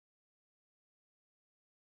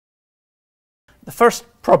The first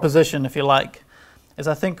proposition, if you like, is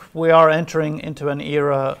I think we are entering into an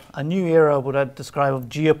era, a new era, what I'd describe of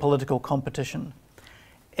geopolitical competition.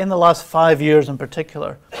 In the last 5 years in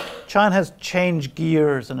particular, China has changed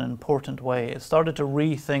gears in an important way. It started to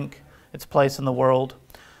rethink its place in the world.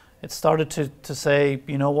 It started to say,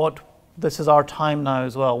 you know what, this is our time now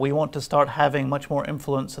as well. We want to start having much more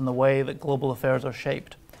influence in the way that global affairs are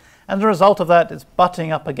shaped. And the result of that is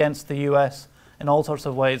butting up against the US in all sorts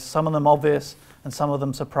of ways, some of them obvious and some of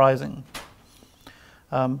them surprising.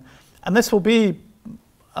 And this will be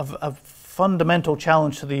a fundamental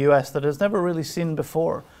challenge to the US that has never really seen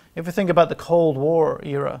before. If you think about the Cold War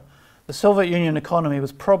era, the Soviet Union economy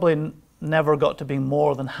was probably never got to be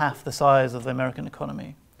more than half the size of the American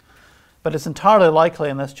economy. But it's entirely likely,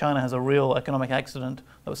 unless China has a real economic accident,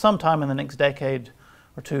 that sometime in the next decade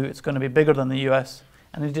or two it's going to be bigger than the US.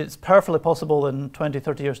 And it's perfectly possible that in 20,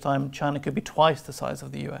 30 years' time, China could be twice the size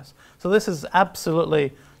of the US. So this is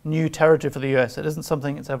absolutely new territory for the US. It isn't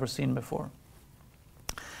something it's ever seen before.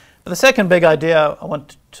 But the second big idea I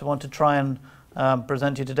want to try and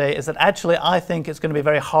present to you today is that actually I think it's going to be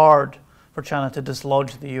very hard for China to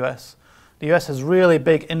dislodge the US. The US has really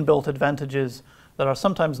big inbuilt advantages that are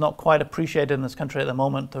sometimes not quite appreciated in this country at the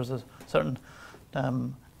moment. There's a certain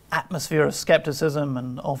atmosphere of skepticism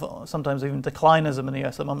and sometimes even declinism in the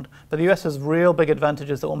US at the moment. But the US has real big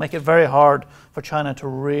advantages that will make it very hard for China to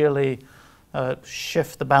really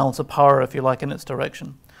shift the balance of power, if you like, in its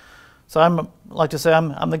direction. So I'm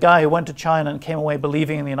the guy who went to China and came away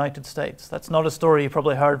believing in the United States. That's not a story you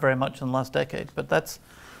probably heard very much in the last decade, but that's,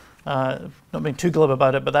 not being too glib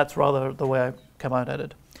about it, but that's rather the way I come out at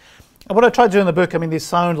it. And what I tried to do in the book, I mean, these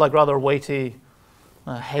sound like rather weighty,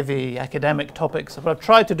 heavy academic topics. What I've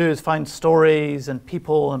tried to do is find stories and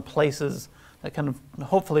people and places that kind of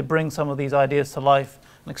hopefully bring some of these ideas to life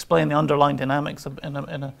and explain the underlying dynamics in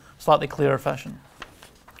a slightly clearer fashion.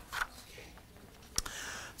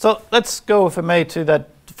 So let's go, if I may, to that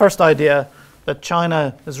first idea that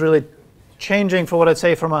China is really changing for what I'd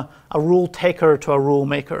say from a rule taker to a rule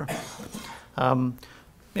maker.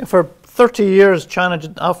 For 30 years, China,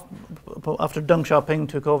 after Deng Xiaoping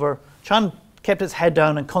took over, China kept its head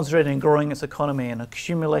down and concentrated on growing its economy and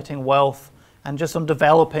accumulating wealth and just on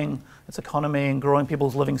developing its economy and growing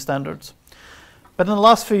people's living standards. But in the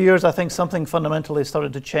last few years, I think something fundamentally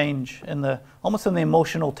started to change almost in the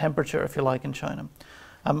emotional temperature, if you like, in China.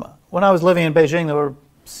 When I was living in Beijing, there were a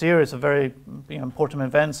series of very important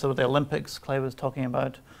events. So the Olympics, Clay was talking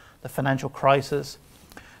about, the financial crisis.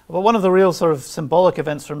 But one of the real sort of symbolic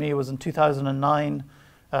events for me was in 2009.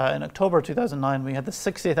 In October 2009, we had the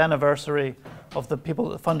 60th anniversary of the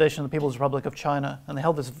Foundation of the People's Republic of China. And they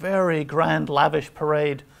held this very grand, lavish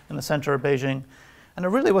parade in the center of Beijing. And it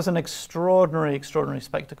really was an extraordinary, extraordinary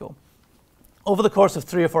spectacle. Over the course of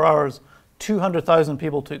 3 or 4 hours, 200,000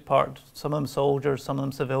 people took part, some of them soldiers, some of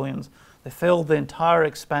them civilians. They filled the entire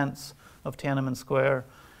expanse of Tiananmen Square.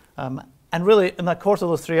 And really, in that course of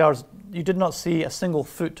those 3 hours, you did not see a single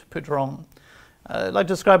foot put wrong. I'd like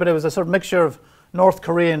to describe it as a sort of mixture of North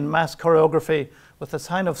Korean mass choreography with this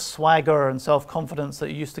kind of swagger and self-confidence that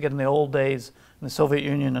you used to get in the old days in the Soviet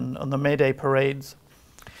Union and on the May Day parades.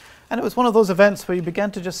 And it was one of those events where you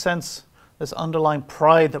began to just sense this underlying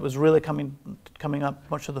pride that was really coming up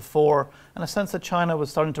much to the fore, and a sense that China was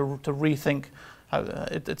starting to rethink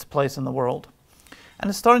its place in the world. And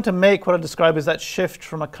it's starting to make what I describe as that shift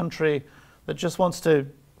from a country that just wants to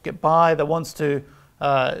get by, that wants to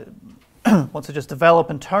just develop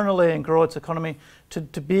internally and grow its economy,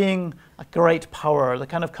 to being a great power, the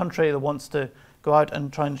kind of country that wants to go out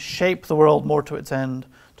and try and shape the world more to its end,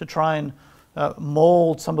 to try and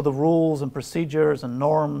mold some of the rules and procedures and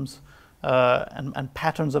norms and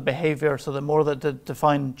patterns of behavior so that more that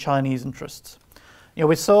define Chinese interests.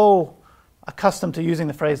 We're so accustomed to using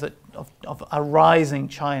the phrase of a rising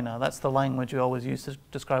China. That's the language we always use to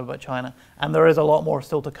describe about China. And there is a lot more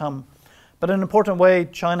still to come. But in an important way,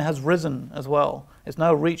 China has risen as well. It's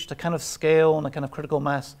now reached a kind of scale and a kind of critical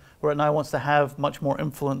mass where it now wants to have much more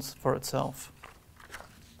influence for itself.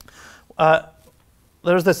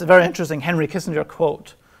 There's this very interesting Henry Kissinger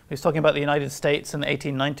quote. He's talking about the United States in the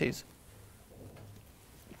 1890s.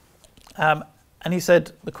 And he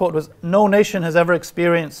said, the quote was, "No nation has ever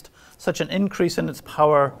experienced such an increase in its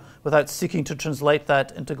power without seeking to translate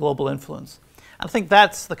that into global influence." And I think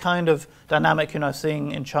that's the kind of dynamic you're now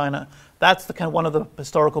seeing in China. That's the kind of one of the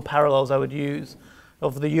historical parallels I would use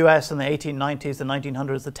of the US in the 1890s, the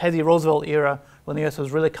 1900s, the Teddy Roosevelt era, when the US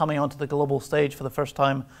was really coming onto the global stage for the first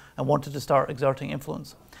time and wanted to start exerting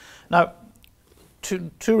influence. Now,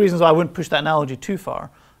 two reasons why I wouldn't push that analogy too far.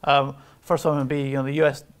 First one would be, the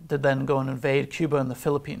US did then go and invade Cuba and the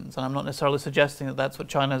Philippines. And I'm not necessarily suggesting that that's what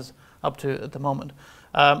China's up to at the moment.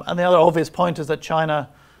 And the other obvious point is that China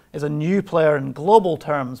is a new player in global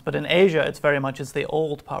terms, but in Asia it's very much is the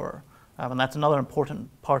old power. And that's another important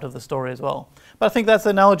part of the story as well. But I think that's the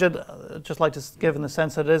analogy I'd just like to give, in the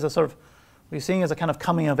sense that it is a sort of, we're seeing as a kind of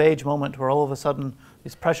coming of age moment where all of a sudden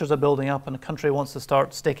these pressures are building up and a country wants to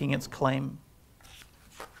start staking its claim.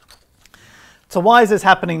 So why is this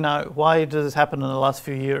happening now? Why does this happen in the last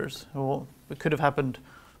few years? Well, it could have happened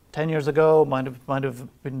 10 years ago, might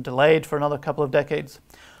have been delayed for another couple of decades.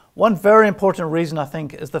 One very important reason, I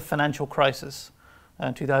think, is the financial crisis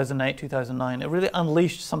in 2008, 2009. It really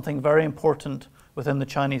unleashed something very important within the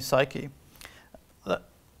Chinese psyche.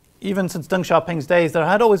 Even since Deng Xiaoping's days, there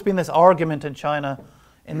had always been this argument in China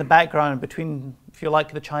in the background between, if you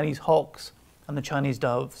like, the Chinese hawks and the Chinese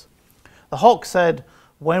doves. The hawks said,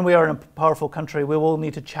 when we are in a powerful country, we will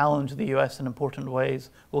need to challenge the US in important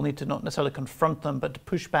ways. We'll need to not necessarily confront them, but to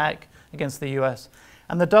push back against the US.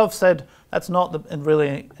 And the dove said, that's not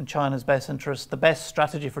really in China's best interest. The best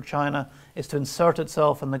strategy for China is to insert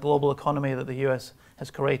itself in the global economy that the US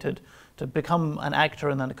has created, to become an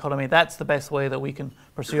actor in that economy. That's the best way that we can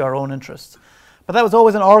pursue our own interests. But that was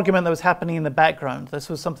always an argument that was happening in the background. This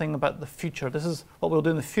was something about the future. This is what we'll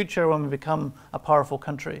do in the future when we become a powerful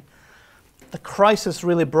country. The crisis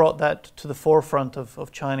really brought that to the forefront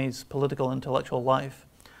of Chinese political intellectual life.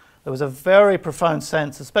 There was a very profound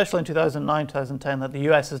sense, especially in 2009, 2010, that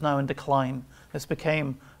the US is now in decline. This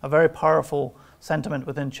became a very powerful sentiment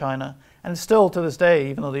within China. And still to this day,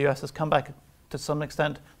 even though the US has come back to some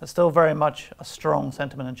extent, there's still very much a strong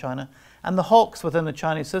sentiment in China. And the hawks within the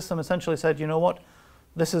Chinese system essentially said, you know what,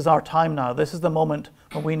 this is our time now. This is the moment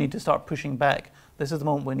when we need to start pushing back. This is the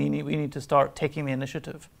moment we need to start taking the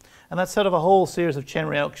initiative. And that's sort of a whole series of chain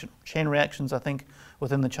reactions, I think,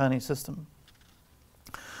 within the Chinese system.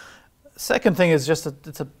 Second thing is just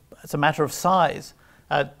that it's a matter of size.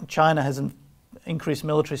 China has increased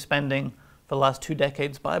military spending for the last 2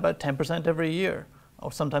 decades by about 10% every year,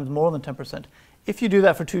 or sometimes more than 10%. If you do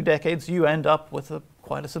that for 2 decades, you end up with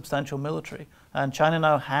quite a substantial military. And China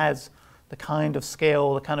now has the kind of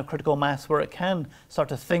scale, the kind of critical mass where it can start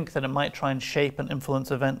to think that it might try and shape and influence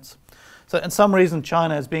events. So in some reason,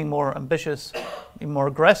 China is being more ambitious, being more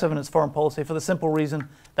aggressive in its foreign policy for the simple reason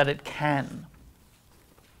that it can.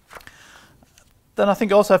 Then I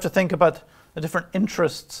think you also have to think about the different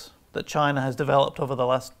interests that China has developed over the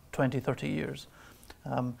last 20, 30 years.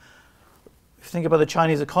 If you think about the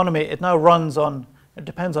Chinese economy, it now it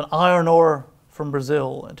depends on iron ore from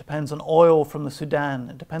Brazil, it depends on oil from the Sudan,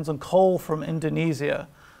 it depends on coal from Indonesia,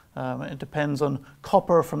 it depends on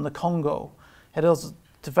copper from the Congo. It has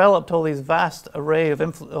developed all these vast array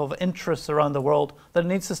of interests around the world that it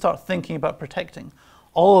needs to start thinking about protecting.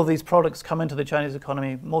 All of these products come into the Chinese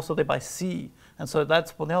economy mostly by sea, and so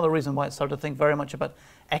that's the other reason why it started to think very much about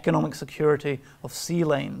economic security of sea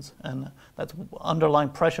lanes, and that's underlying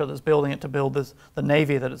pressure that's building it to build the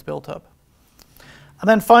navy that it's built up. And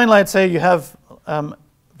then finally, I'd say you have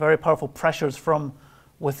very powerful pressures from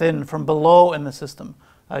within, from below in the system.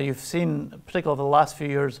 You've seen, particularly over the last few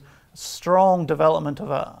years, strong development of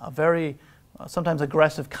a very sometimes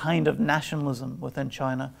aggressive kind of nationalism within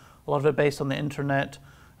China. A lot of it based on the internet.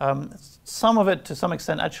 Some of it, to some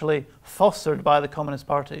extent, actually fostered by the Communist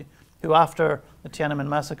Party, who after the Tiananmen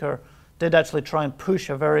massacre did actually try and push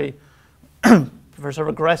a very sort of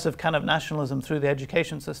aggressive kind of nationalism through the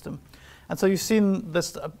education system. And so you've seen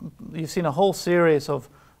this. You've seen a whole series of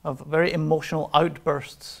very emotional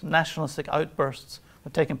outbursts, nationalistic outbursts, that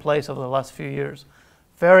have taken place over the last few years.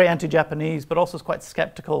 Very anti-Japanese, but also quite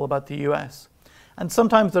skeptical about the US. And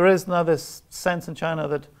sometimes there is now this sense in China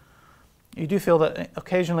that you do feel that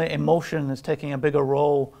occasionally emotion is taking a bigger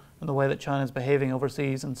role in the way that China is behaving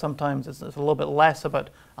overseas, and sometimes it's a little bit less about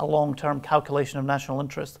a long-term calculation of national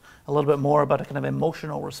interest, a little bit more about a kind of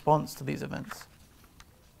emotional response to these events.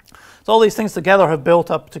 So all these things together have built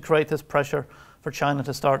up to create this pressure for China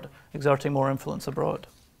to start exerting more influence abroad.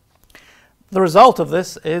 The result of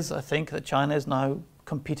this is, I think, that China is now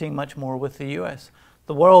competing much more with the US.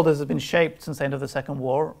 The world has been shaped since the end of the Second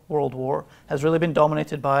World War, has really been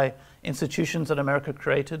dominated by institutions that America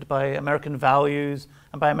created, by American values,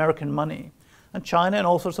 and by American money. And China, in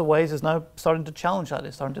all sorts of ways, is now starting to challenge that.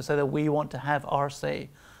 It's starting to say that we want to have our say.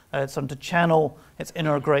 It's starting to channel its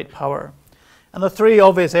inner great power. And the 3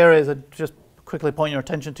 obvious areas I just quickly point your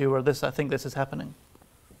attention to where I think this is happening.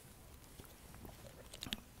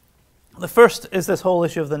 The first is this whole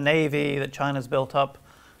issue of the navy that China's built up,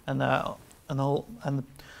 and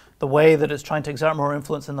the way that it's trying to exert more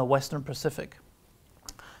influence in the Western Pacific.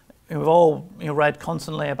 we've all read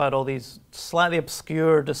constantly about all these slightly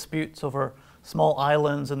obscure disputes over small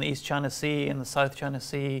islands in the East China Sea and the South China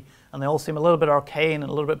Sea, and they all seem a little bit arcane and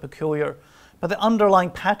a little bit peculiar. But the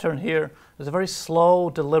underlying pattern here is a very slow,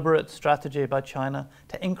 deliberate strategy by China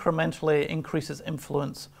to incrementally increase its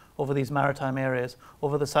influence over these maritime areas,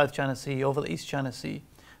 over the South China Sea, over the East China Sea.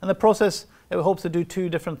 And the process, it hopes to do two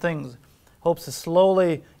different things. It hopes to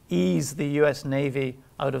slowly ease the US Navy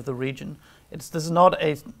out of the region. This is not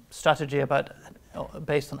a strategy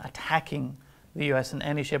based on attacking the US in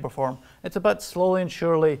any shape or form. It's about slowly and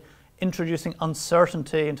surely introducing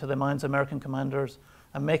uncertainty into the minds of American commanders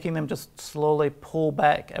and making them just slowly pull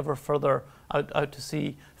back ever further out to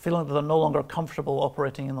sea, feeling that they're no longer comfortable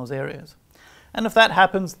operating in those areas. And if that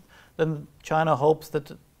happens, then China hopes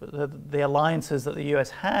that the alliances that the US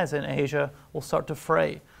has in Asia will start to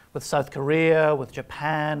fray. With South Korea, with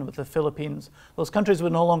Japan, with the Philippines, those countries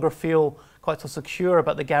would no longer feel quite so secure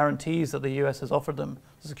about the guarantees that the US has offered them,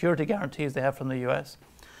 the security guarantees they have from the US.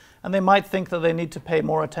 And they might think that they need to pay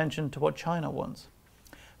more attention to what China wants.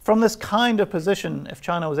 From this kind of position, if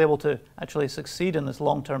China was able to actually succeed in this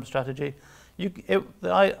long-term strategy,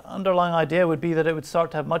 the underlying idea would be that it would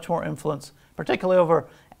start to have much more influence, particularly over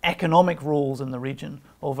economic rules in the region,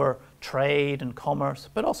 over trade and commerce,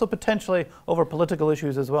 but also potentially over political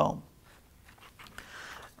issues as well.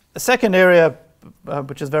 The second area,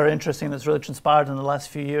 which is very interesting, that's really transpired in the last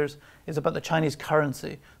few years, is about the Chinese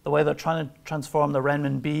currency, the way they're trying to transform the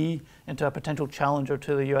renminbi into a potential challenger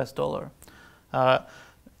to the US dollar.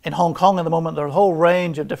 In Hong Kong at the moment, there are a whole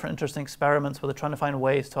range of different interesting experiments where they're trying to find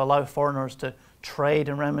ways to allow foreigners to trade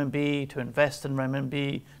in renminbi, to invest in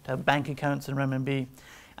renminbi, to have bank accounts in renminbi.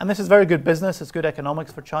 And this is very good business, it's good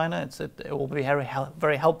economics for China, it will be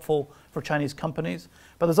very helpful for Chinese companies.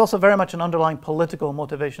 But there's also very much an underlying political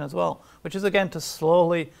motivation as well, which is again to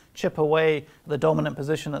slowly chip away the dominant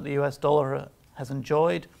position that the US dollar has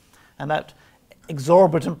enjoyed, and that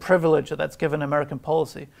exorbitant privilege that's given American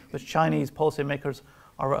policy, which Chinese policymakers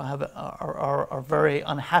are very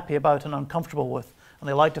unhappy about and uncomfortable with, and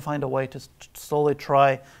they like to find a way to slowly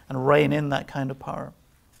try and rein in that kind of power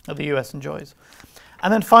that the US enjoys.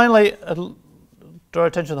 And then finally, draw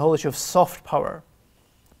attention to the whole issue of soft power,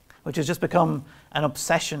 which has just become an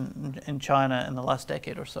obsession in China in the last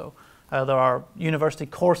decade or so. There are university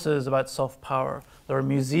courses about soft power. There are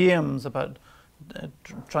museums about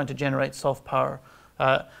trying to generate soft power.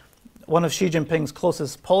 One of Xi Jinping's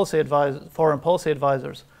closest foreign policy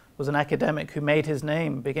advisors was an academic who made his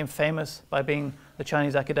name, became famous by being the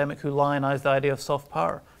Chinese academic who lionized the idea of soft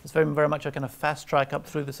power. It's very, very much a kind of fast track up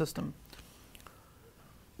through the system.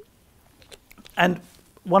 And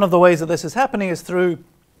one of the ways that this is happening is through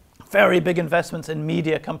very big investments in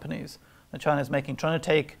media companies that China is making, trying to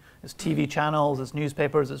take its TV channels, its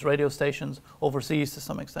newspapers, its radio stations overseas to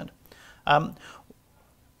some extent. And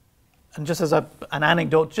just as an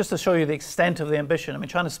anecdote, just to show you the extent of the ambition, I mean,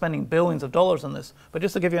 China's spending billions of dollars on this, but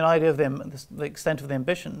just to give you an idea of the extent of the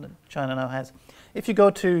ambition that China now has. If you go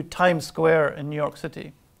to Times Square in New York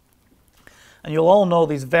City, and you'll all know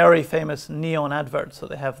these very famous neon adverts that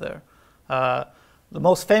they have there. The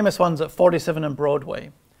most famous one's at 47 and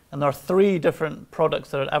Broadway, and there are 3 different products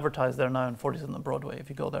that are advertised there now on 47 and Broadway if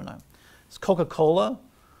you go there now. It's Coca-Cola,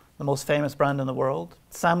 the most famous brand in the world,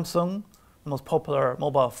 Samsung, the most popular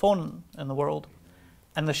mobile phone in the world,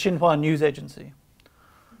 and the Xinhua news agency.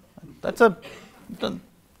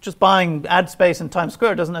 Just buying ad space in Times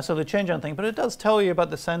Square doesn't necessarily change anything, but it does tell you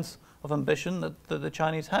about the sense of ambition that the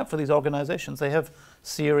Chinese have for these organizations. They have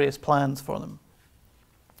serious plans for them.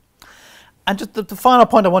 And just the final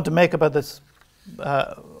point I want to make about this,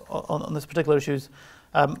 on this particular issue is,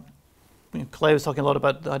 Clay was talking a lot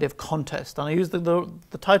about the idea of contest, and I use the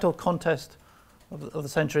title contest of the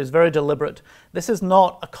century is very deliberate. This is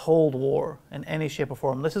not a Cold War in any shape or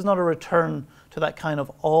form. This is not a return to that kind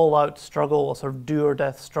of all-out struggle, a sort of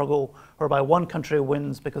do-or-death struggle, whereby one country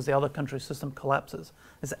wins because the other country's system collapses.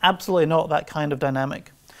 It's absolutely not that kind of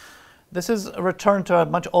dynamic. This is a return to a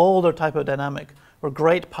much older type of dynamic, where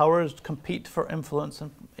great powers compete for influence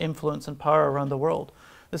and power around the world.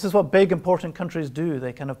 This is what big, important countries do.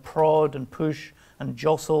 They kind of prod and push and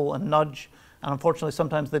jostle and nudge, and unfortunately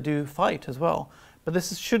sometimes they do fight as well. But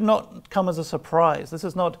this should not come as a surprise. This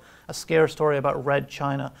is not a scare story about Red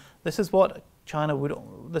China. This is what China would,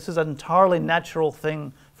 this is an entirely natural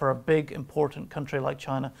thing for a big, important country like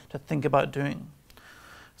China to think about doing.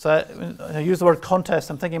 So I use the word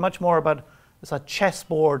contest. I'm thinking much more about it's a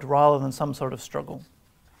chessboard rather than some sort of struggle.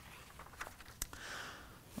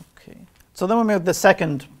 Okay. So then we move to the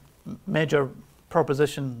second major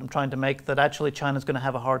proposition I'm trying to make, that actually China's going to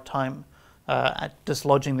have a hard time at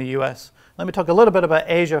dislodging the US. Let me talk a little bit about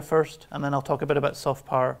Asia first, and then I'll talk a bit about soft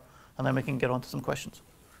power, and then we can get on to some questions.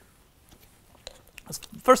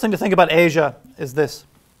 The first thing to think about Asia is this.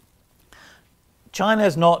 China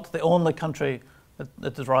is not the only country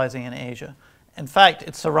that is rising in Asia. In fact,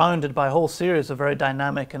 it's surrounded by a whole series of very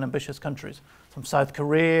dynamic and ambitious countries. From South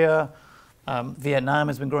Korea, Vietnam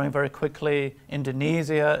has been growing very quickly,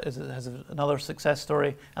 Indonesia has another success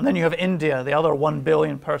story, and then you have India, the other 1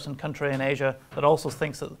 billion person country in Asia that also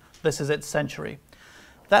thinks that this is its century.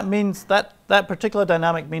 That means that particular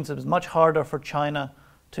dynamic means it is much harder for China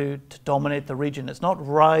to dominate the region. It's not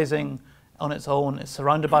rising on its own. It's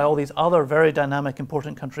surrounded by all these other very dynamic,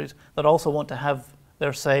 important countries that also want to have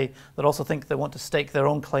their say, that also think they want to stake their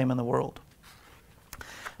own claim in the world.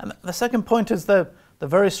 And the second point is the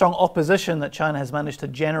very strong opposition that China has managed to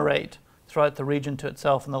generate throughout the region to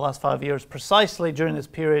itself in the last 5 years, precisely during this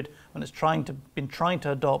period when it's been trying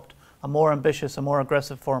to adopt a more ambitious, a more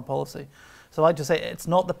aggressive foreign policy. So I like to say it's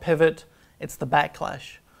not the pivot, it's the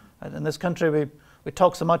backlash. Right? In this country, we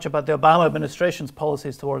talk so much about the Obama administration's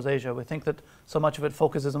policies towards Asia. We think that so much of it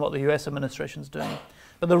focuses on what the US administration is doing.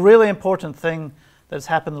 But the really important thing that has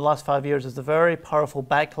happened in the last 5 years is the very powerful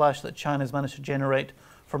backlash that China has managed to generate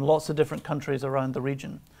from lots of different countries around the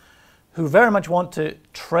region, who very much want to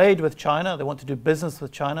trade with China. They want to do business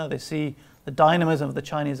with China. They see the dynamism of the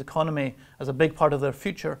Chinese economy as a big part of their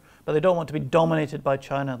future, but they don't want to be dominated by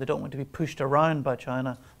China. They don't want to be pushed around by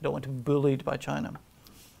China. They don't want to be bullied by China.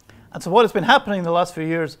 And so what has been happening in the last few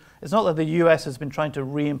years is not that the US has been trying to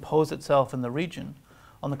reimpose itself in the region.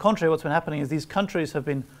 On the contrary, what's been happening is these countries have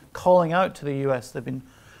been calling out to the US. They've been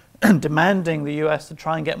demanding the US to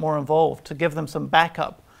try and get more involved, to give them some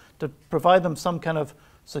backup, to provide them some kind of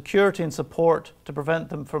security and support to prevent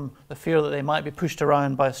them from the fear that they might be pushed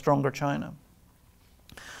around by a stronger China.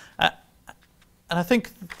 And I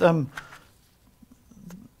think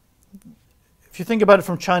if you think about it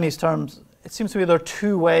from Chinese terms, it seems to me there are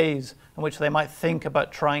two ways in which they might think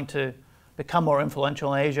about trying to become more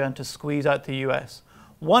influential in Asia and to squeeze out the US.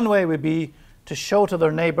 One way would be to show to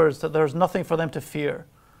their neighbors that there's nothing for them to fear.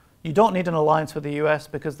 You don't need an alliance with the US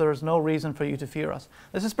because there is no reason for you to fear us.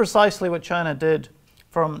 This is precisely what China did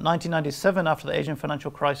from 1997 after the Asian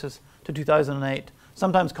financial crisis to 2008,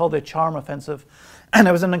 sometimes called the charm offensive. And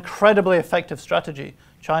it was an incredibly effective strategy.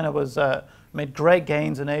 China made great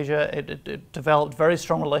gains in Asia. It developed very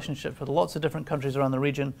strong relationships with lots of different countries around the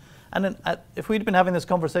region. And if we'd been having this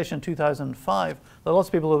conversation in 2005, there are lots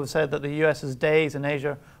of people who have said that the US's days in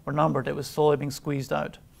Asia were numbered. It was slowly being squeezed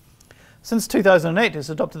out. Since 2008, it's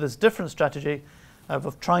adopted this different strategy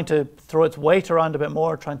of trying to throw its weight around a bit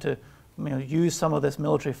more, trying to use some of this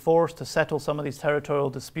military force to settle some of these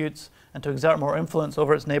territorial disputes and to exert more influence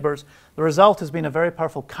over its neighbors. The result has been a very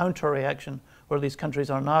powerful counter-reaction where these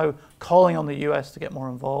countries are now calling on the US to get more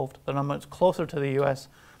involved. They're now much closer to the US,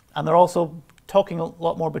 and they're also talking a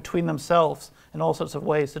lot more between themselves in all sorts of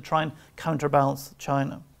ways to try and counterbalance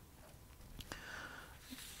China.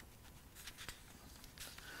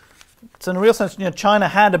 So in a real sense, China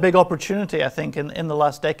had a big opportunity, I think, in the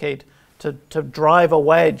last decade to drive a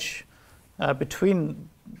wedge between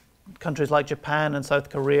countries like Japan and South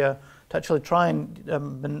Korea, to actually try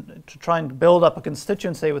and build up a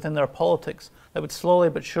constituency within their politics that would slowly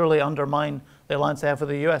but surely undermine the alliance they have with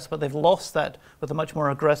the US. But they've lost that with the much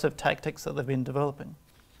more aggressive tactics that they've been developing.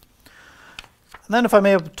 And then if I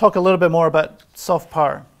may talk a little bit more about soft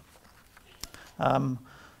power.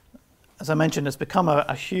 As I mentioned, it's become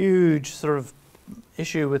a huge sort of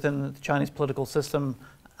issue within the Chinese political system,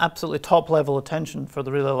 absolutely top-level attention for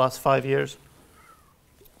the really last 5 years.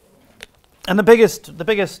 And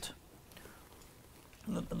this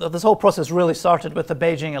whole process really started with the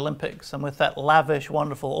Beijing Olympics and with that lavish,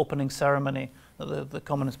 wonderful opening ceremony that the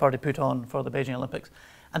Communist Party put on for the Beijing Olympics.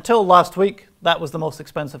 Until last week, that was the most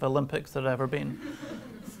expensive Olympics that had ever been.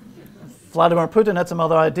 Vladimir Putin had some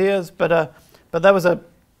other ideas, but that was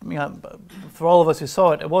for all of us who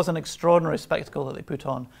saw it, it was an extraordinary spectacle that they put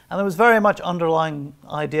on. And there was very much underlying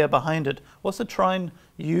idea behind it, was to try and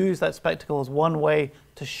use that spectacle as one way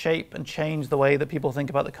to shape and change the way that people think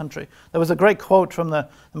about the country. There was a great quote from the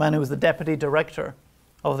man who was the deputy director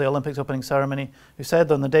of the Olympics opening ceremony, who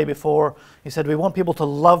said on the day before, he said, "We want people to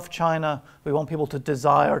love China, we want people to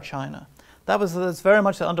desire China." That's very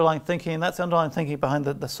much the underlying thinking, and that's the underlying thinking behind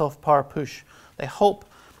the soft power push. They hope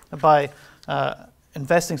by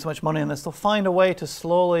investing so much money in this, they'll find a way to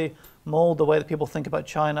slowly mold the way that people think about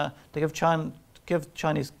China, to give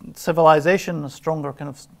Chinese civilization a stronger kind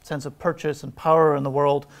of sense of purchase and power in the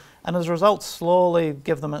world, and as a result, slowly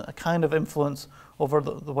give them a kind of influence over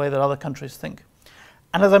the way that other countries think.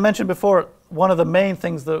 And as I mentioned before, one of the main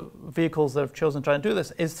things, the vehicles that have chosen to try and do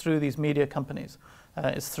this is through these media companies.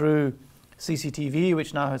 It's through CCTV,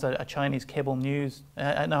 which now has a Chinese cable news,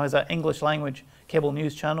 now has an English language cable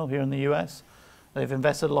news channel here in the US. They've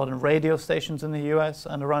invested a lot in radio stations in the US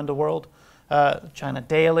and around the world. China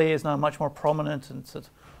Daily is now much more prominent, and it's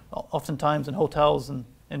oftentimes in hotels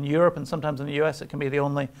in Europe and sometimes in the US, it can be the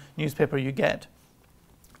only newspaper you get.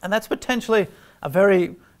 And that's potentially a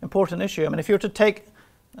very important issue. I mean, if you were to take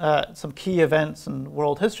some key events in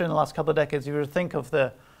world history in the last couple of decades, you were to think of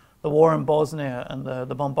the war in Bosnia and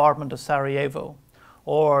the bombardment of Sarajevo,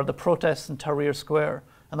 or the protests in Tahrir Square,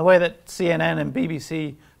 and the way that CNN and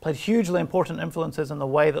BBC played hugely important influences in the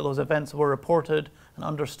way that those events were reported and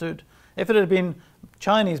understood. If it had been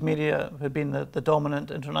Chinese media who had been the dominant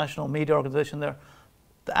international media organization there,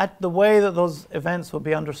 the way that those events would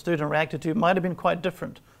be understood and reacted to might have been quite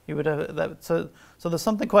different. You would have that, so there's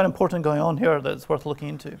something quite important going on here that's worth looking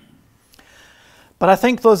into. But I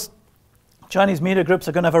think those Chinese media groups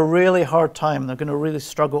are going to have a really hard time. They're going to really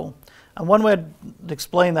struggle. And one way to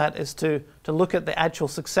explain that is to look at the actual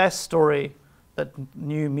success story that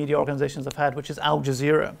new media organizations have had, which is Al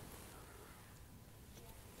Jazeera.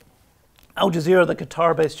 Al Jazeera, the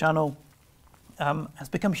Qatar-based channel, has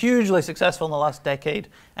become hugely successful in the last decade,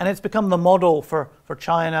 and it's become the model for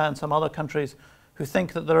China and some other countries who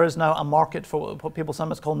think that there is now a market for what people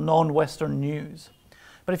sometimes call non-Western news.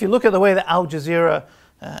 But if you look at the way that Al Jazeera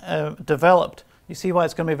developed, you see why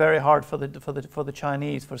it's going to be very hard for the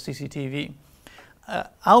Chinese, for CCTV.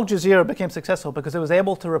 Al Jazeera became successful because it was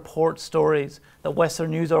able to report stories that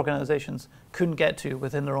Western news organizations couldn't get to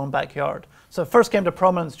within their own backyard. So it first came to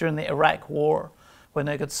prominence during the Iraq War, when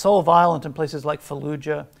it got so violent in places like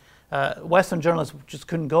Fallujah. Western journalists just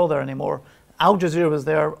couldn't go there anymore. Al Jazeera was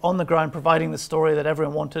there on the ground providing the story that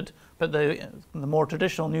everyone wanted, but the more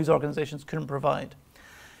traditional news organizations couldn't provide.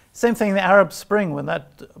 Same thing in the Arab Spring, when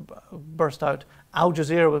that burst out. Al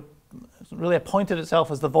Jazeera really appointed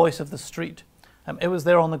itself as the voice of the street. It was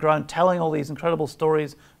there on the ground telling all these incredible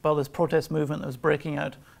stories about this protest movement that was breaking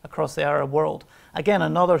out across the Arab world. Again,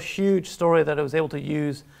 another huge story that it was able to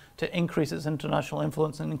use to increase its international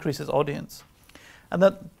influence and increase its audience. And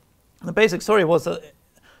that the basic story was that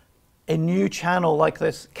a new channel like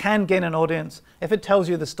this can gain an audience if it tells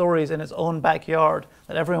you the stories in its own backyard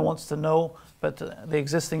that everyone wants to know, but the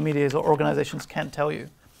existing media organizations can't tell you.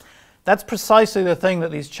 That's precisely the thing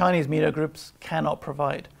that these Chinese media groups cannot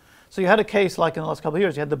provide. So you had a case like in the last couple of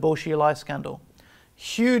years, you had the Bo Xilai scandal.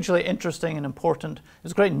 Hugely interesting and important. It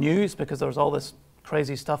was great news because there was all this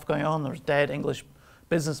crazy stuff going on. There was dead English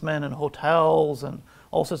businessmen in hotels and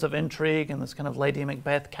all sorts of intrigue, and this kind of Lady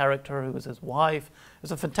Macbeth character who was his wife. It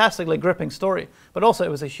was a fantastically gripping story, but also it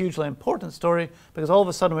was a hugely important story because all of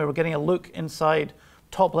a sudden we were getting a look inside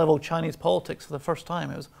top-level Chinese politics for the first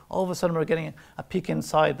time. It was all of a sudden we were getting a peek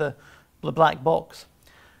inside the black box.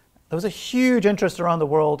 There was a huge interest around the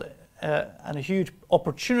world and a huge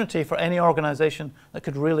opportunity for any organization that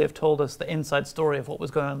could really have told us the inside story of what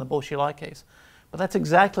was going on in the Bo Xilai case. But that's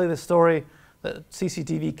exactly the story that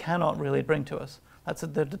CCTV cannot really bring to us. That's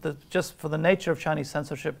just for the nature of Chinese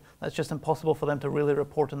censorship, that's just impossible for them to really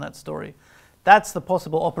report on that story. That's the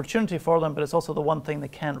possible opportunity for them, but it's also the one thing they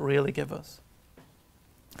can't really give us.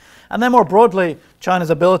 And then more broadly,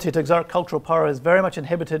 China's ability to exert cultural power is very much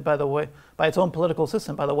inhibited by its own political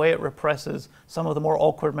system, by the way it represses some of the more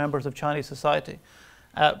awkward members of Chinese society.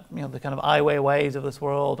 The kind of Ai Weiweis of this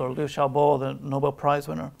world, or Liu Xiaobo, the Nobel Prize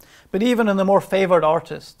winner. But even in the more favored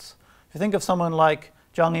artists, if you think of someone like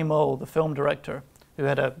Zhang Yimou, the film director, who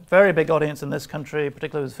had a very big audience in this country,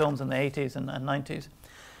 particularly with films in the 80s and 90s.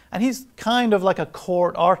 And he's kind of like a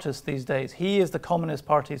court artist these days. He is the Communist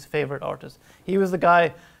Party's favorite artist. He was the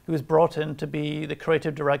guy who was brought in to be the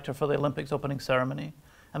creative director for the Olympics opening ceremony.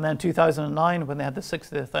 And then in 2009, when they had the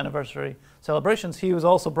 60th anniversary celebrations, he was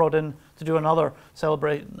also brought in to do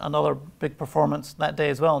another big performance that day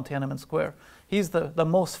as well in Tiananmen Square. He's the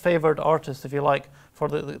most favored artist, if you like, for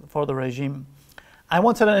the regime. I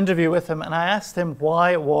once had an interview with him, and I asked him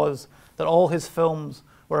why it was that all his films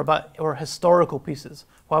were historical pieces.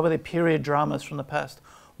 Why were they period dramas from the past?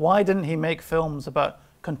 Why didn't he make films about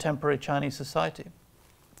contemporary Chinese society?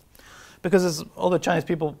 Because as all the Chinese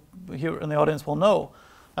people here in the audience will know,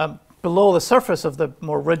 below the surface of the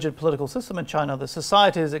more rigid political system in China, the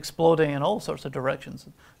society is exploding in all sorts of directions.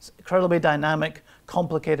 It's an incredibly dynamic,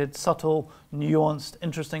 complicated, subtle, nuanced,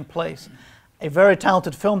 interesting place. A very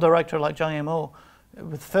talented film director like Zhang Yimou,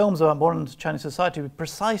 with films about modern Chinese society, would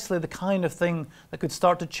precisely the kind of thing that could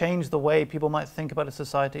start to change the way people might think about a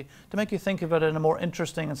society, to make you think about it in a more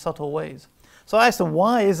interesting and subtle ways. So I asked them,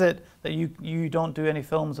 why is it that you don't do any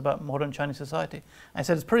films about modern Chinese society? And I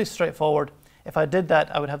said, it's pretty straightforward. If I did that,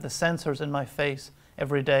 I would have the censors in my face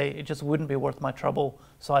every day. It just wouldn't be worth my trouble,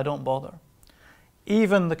 so I don't bother.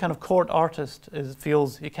 Even the kind of court artist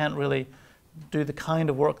feels you can't really do the kind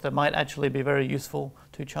of work that might actually be very useful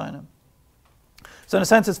to China. So in a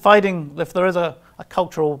sense, it's fighting, if there is a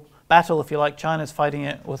cultural battle, if you like, China's fighting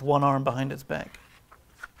it with one arm behind its back.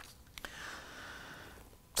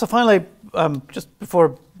 So finally, just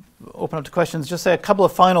before I open up to questions, just say a couple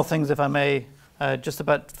of final things, if I may, just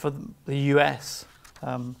about for the US.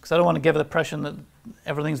 Because I don't want to give the impression that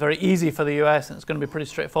everything's very easy for the US and it's going to be pretty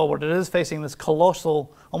straightforward. It is facing this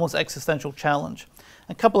colossal, almost existential challenge.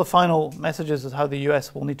 A couple of final messages is how the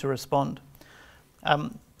US will need to respond.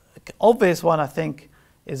 Obvious one, I think,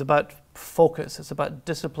 is about focus. It's about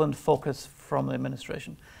disciplined focus from the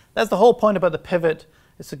administration. That's the whole point about the pivot,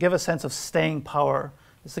 is to give a sense of staying power.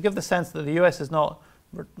 It's to give the sense that the US is not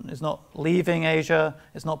leaving Asia,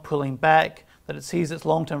 it's not pulling back, that it sees its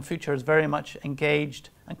long-term future as very much engaged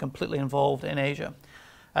and completely involved in Asia.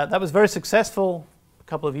 That was very successful a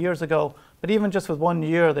couple of years ago, but even just with 1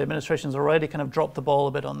 year, the administration's already kind of dropped the ball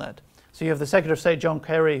a bit on that. So you have the Secretary of State, John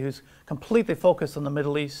Kerry, who's completely focused on the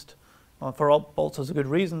Middle East, for all sorts of good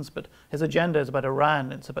reasons, but his agenda is about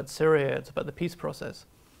Iran, it's about Syria, it's about the peace process.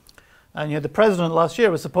 And you had the president last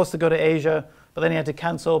year was supposed to go to Asia, but then he had to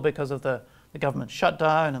cancel because of the government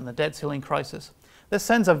shutdown and the debt ceiling crisis. This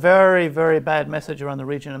sends a very, very bad message around the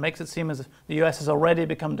region. It makes it seem as if the US has already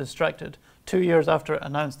become distracted. 2 years after it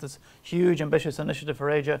announced this huge, ambitious initiative for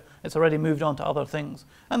Asia, it's already moved on to other things.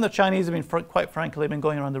 And the Chinese have been, quite frankly, been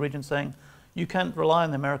going around the region saying, you can't rely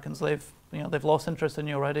on the Americans. They've lost interest in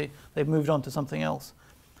you already. They've moved on to something else.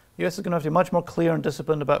 The US is going to have to be much more clear and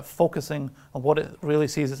disciplined about focusing on what it really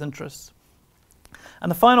sees as interests. And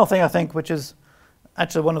the final thing, I think, which is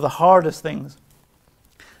actually one of the hardest things,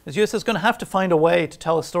 is the US is going to have to find a way to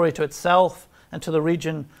tell a story to itself and to the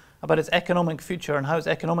region about its economic future and how its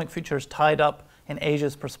economic future is tied up in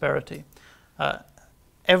Asia's prosperity.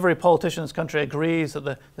 Every politician in this country agrees that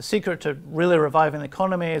the secret to really reviving the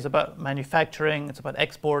economy is about manufacturing, it's about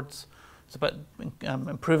exports, it's about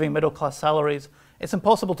improving middle-class salaries. It's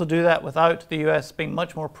impossible to do that without the US being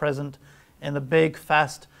much more present in the big,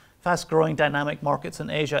 fast-growing, dynamic markets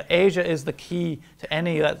in Asia. Asia is the key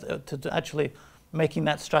to to actually making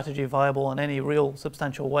that strategy viable in any real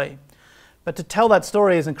substantial way. But to tell that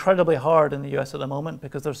story is incredibly hard in the US at the moment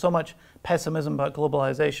because there's so much pessimism about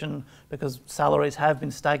globalization, because salaries have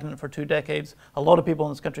been stagnant for 2 decades. A lot of people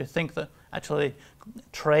in this country think that actually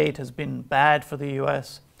trade has been bad for the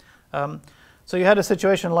US. So you had a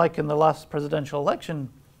situation like in the last presidential election,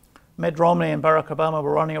 Mitt Romney and Barack Obama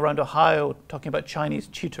were running around Ohio talking about Chinese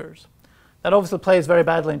cheaters. That obviously plays very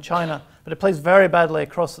badly in China, but it plays very badly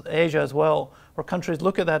across Asia as well, where countries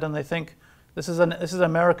look at that and they think, this is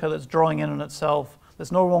America that's drawing in on itself,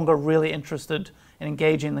 that's no longer really interested in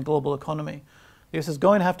engaging the global economy. The US is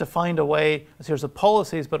going to have to find a way, a series of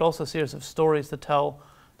policies, but also a series of stories to tell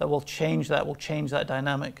that will change that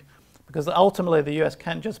dynamic. Because ultimately the US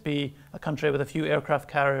can't just be a country with a few aircraft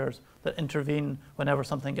carriers that intervene whenever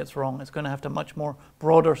something gets wrong. It's going to have a much more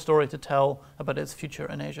broader story to tell about its future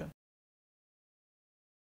in Asia.